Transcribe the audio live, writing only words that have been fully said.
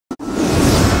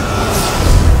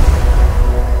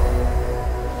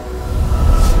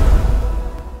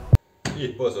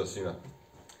pozdrav svima.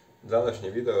 Današnji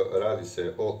video radi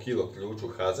se o kilo ključu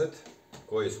Hazet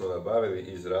koji smo nabavili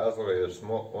iz razloga jer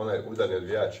smo onaj udarni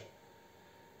odvijač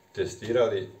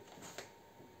testirali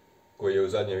koji je u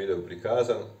zadnjem videu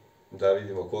prikazan da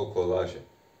vidimo koliko laže.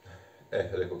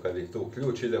 Rekao kad je tu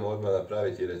ključ idemo odmah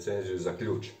napraviti recenziju za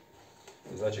ključ.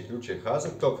 Znači ključ je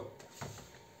Hazetov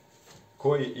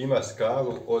koji ima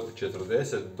skalu od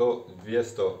 40 do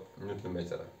 200 Nm.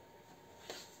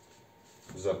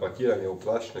 Zapakiran je u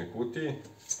plastičnoj kutiji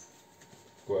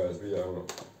koja je zbilja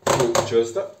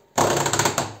čvrsta.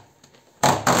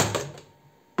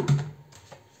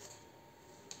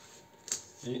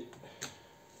 I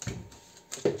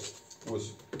uz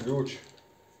ključ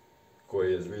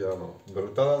koji je zbilja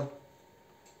brutalan,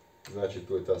 znači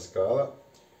tu je ta skala,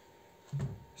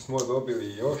 smo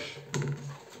dobili još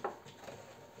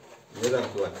jedan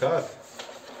plakat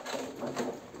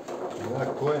na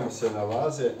kojem se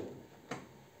nalaze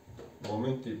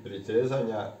momenti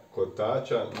pritezanja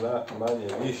kotača na manje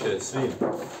više svim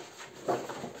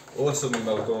osobnim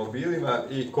automobilima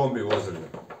i kombi vozilima.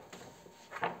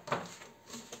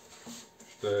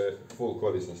 Što je full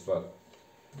korisna stvar.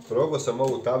 Probao sam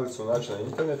ovu tablicu naći na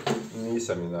internetu,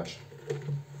 nisam je našao.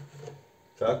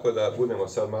 Tako da budemo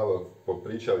sad malo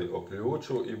popričali o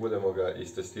ključu i budemo ga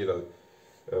istestirali.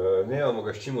 Nemamo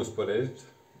ga s čim usporediti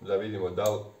da vidimo da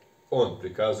li on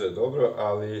prikazuje dobro,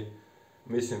 ali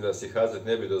mislim da si Hazet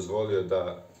ne bi dozvolio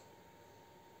da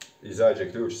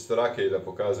izađe ključ s trake i da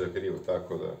pokazuje krivo,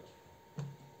 tako da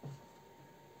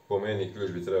po meni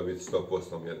ključ bi trebao biti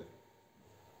 100% mjeren.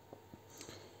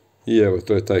 I evo,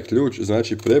 to je taj ključ.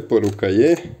 Znači preporuka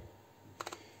je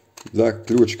da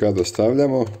ključ kad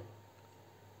ostavljamo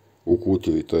u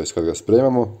kutiju, to jest kad ga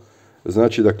spremamo,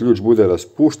 znači da ključ bude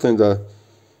raspušten,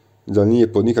 da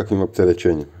nije pod nikakvim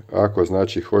opterećenjem. Ako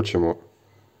znači hoćemo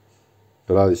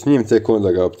raditi s njim, tek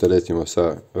onda ga opteretimo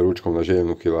sa ručkom na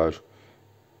željenu kilažu.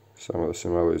 Samo da se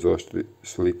malo izoštri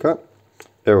slika.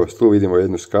 Evo, tu vidimo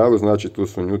jednu skalu, znači tu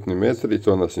su njutni metri,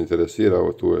 to nas interesira,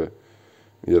 ovo tu je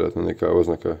vjerojatno neka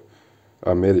oznaka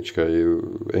američka i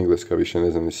engleska, više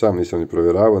ne znam ni sam, nisam ni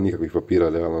provjeravao, nikakvih papira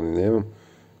realno ni nemam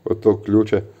od tog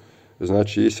ključa.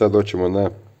 Znači i sad doćemo na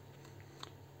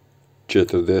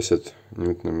 40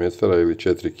 Nm ili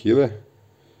 4 kg.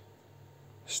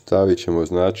 Stavit ćemo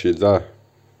znači da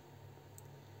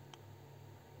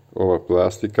ova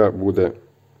plastika bude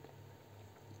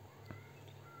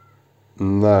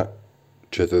na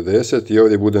 40 i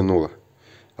ovdje bude 0.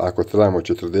 Ako trebamo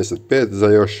 45 za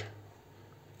još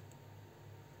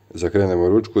zakrenemo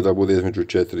ručku da bude između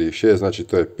 4 i 6, znači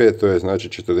to je 5, to je znači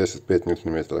 45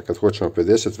 Nm. Kad hoćemo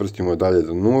 50 vrtimo dalje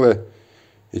do 0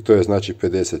 i to je znači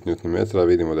 50 Nm,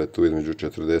 vidimo da je tu između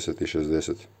 40 i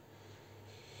 60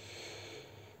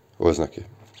 oznake.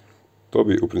 To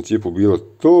bi u principu bilo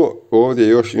to. Ovdje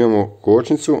još imamo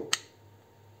kočnicu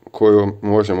koju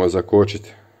možemo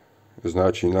zakočiti.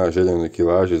 Znači na željenoj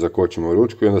kilaži zakočimo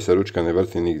ručku i onda se ručka ne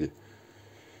vrti nigdje.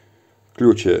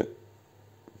 Ključ je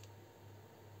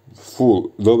full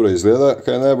dobro izgleda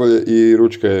kad je najbolje i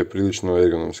ručka je prilično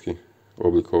ergonomski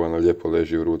oblikovana, lijepo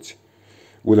leži u ruci.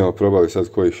 Budemo probali sad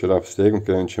koji šraf stegnu,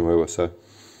 krenut ćemo evo sa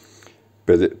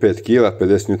 5 kg,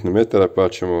 50 Nm, pa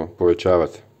ćemo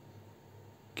povećavati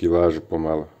kilažu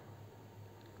pomalo.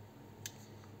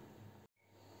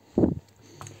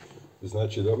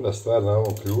 Znači dobra stvar na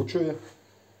ovom ključu je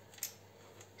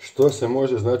što se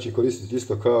može znači koristiti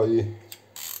isto kao i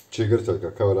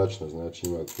čegrtaljka, kao račna, znači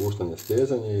ima otpuštanje,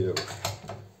 stezanje i evo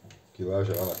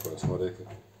kilaža ona koja smo rekli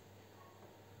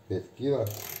 5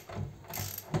 kg.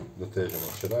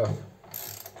 Dotežemo šraf,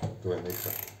 to je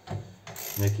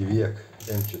neki vijak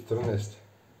M14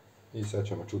 i sad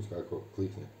ćemo čuti kako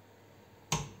klikne.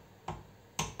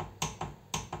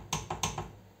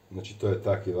 Znači to je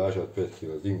ta kilaža od 5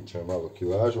 kg, dignut ćemo malo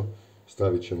kilažu,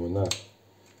 stavit ćemo na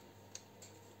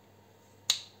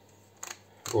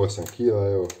 8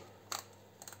 kg, evo.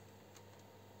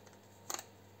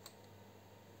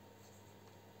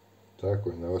 Tako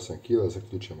je, na 8 kg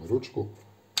zaključamo ručku.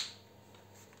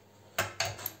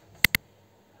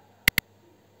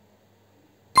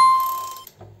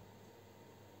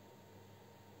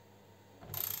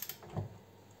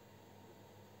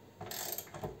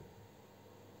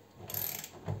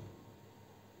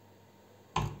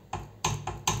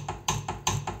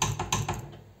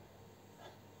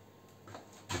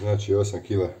 Znači 8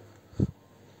 kg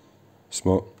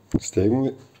smo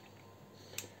stegnuli.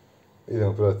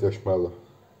 Idemo probati još malo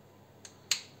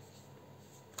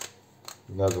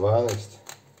na 12.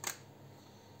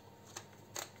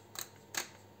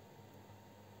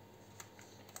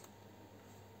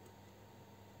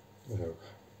 Evo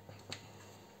ga.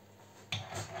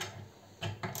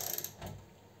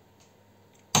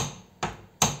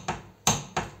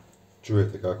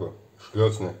 čujete kako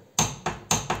škljocne.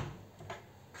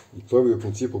 I to bi u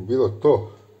principu bilo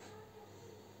to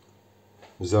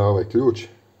za ovaj ključ.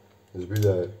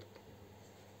 Zbilja je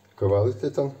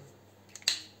kvalitetan.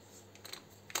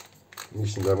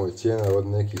 Mislim da mu je cijena od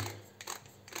nekih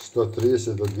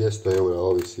 130 do 200 eura,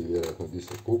 ovisi vjerojatno gdje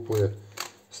se kupuje.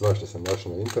 Svašta sam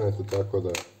našao na internetu, tako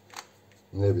da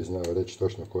ne bi znao reći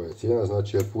točno koja je cijena.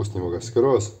 Znači, jer pustimo ga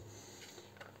skroz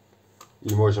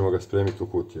i možemo ga spremiti u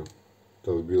kutiju.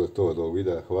 To bi bilo to od ovog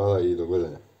videa. Hvala i do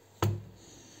gledanja.